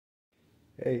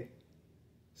Hey,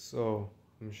 so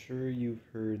I'm sure you've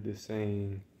heard the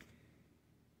saying,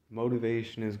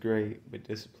 motivation is great, but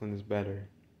discipline is better,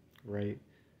 right?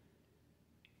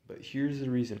 But here's the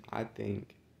reason I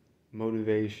think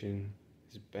motivation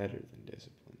is better than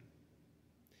discipline.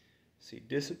 See,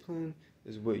 discipline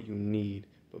is what you need,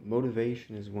 but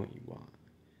motivation is what you want.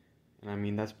 And I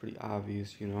mean, that's pretty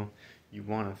obvious, you know? You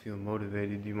want to feel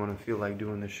motivated, you want to feel like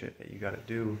doing the shit that you got to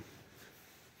do.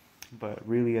 But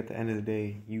really, at the end of the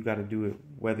day, you gotta do it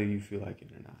whether you feel like it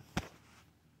or not.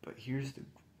 But here's the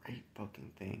great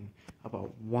fucking thing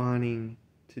about wanting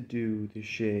to do the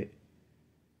shit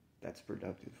that's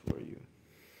productive for you.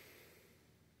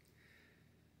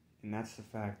 And that's the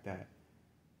fact that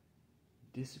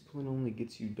discipline only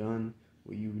gets you done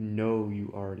what you know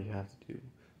you already have to do.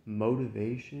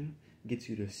 Motivation gets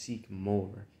you to seek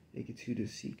more. It gets you to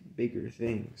seek bigger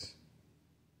things.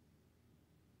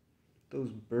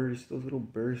 Those little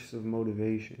bursts of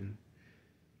motivation,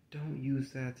 don't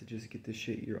use that to just get the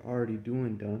shit you're already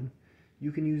doing done.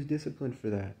 You can use discipline for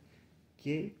that.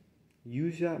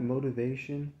 Use that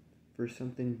motivation for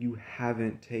something you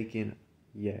haven't taken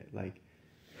yet, like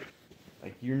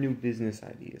your new business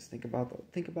ideas. Think about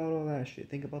all that shit.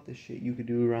 Think about the shit you could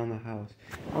do around the house.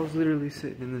 I was literally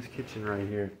sitting in this kitchen right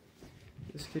here.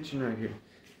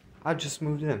 I just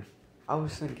moved in. I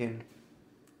was thinking,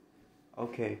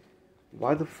 okay,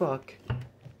 why the fuck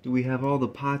do we have all the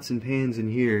pots and pans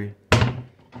in here?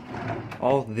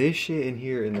 All this shit in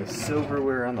here and the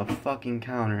silverware on the fucking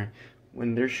counter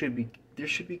when there should be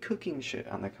cooking shit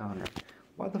on the counter.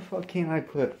 Why the fuck can't I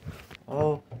put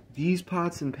all these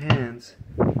pots and pans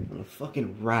on a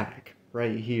fucking rack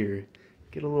right here?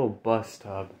 Get a little bus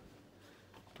tub.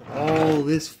 Put all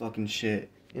this fucking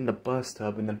shit in the bus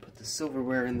tub and then put the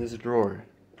silverware in this drawer.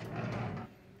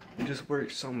 It just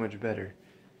works so much better.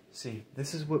 See,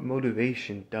 this is what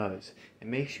motivation does. It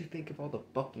makes you think of all the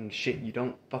fucking shit you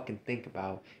don't fucking think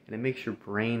about, and it makes your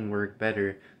brain work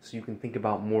better so you can think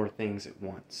about more things at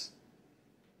once.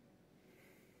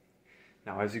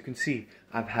 Now, as you can see,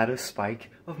 I've had a spike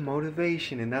of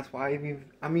motivation, and that's why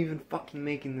I'm even fucking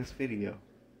making this video.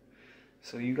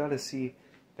 So you gotta see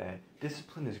that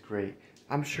discipline is great.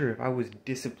 I'm sure if I was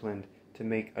disciplined to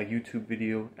make a YouTube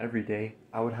video every day,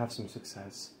 I would have some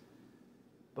success.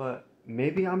 But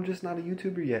maybe I'm just not a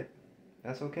YouTuber yet.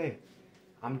 That's okay.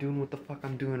 I'm doing what the fuck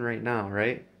I'm doing right now,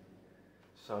 right?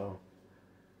 So,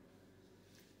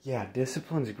 yeah,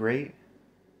 discipline's great,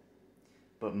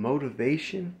 but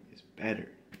motivation is better.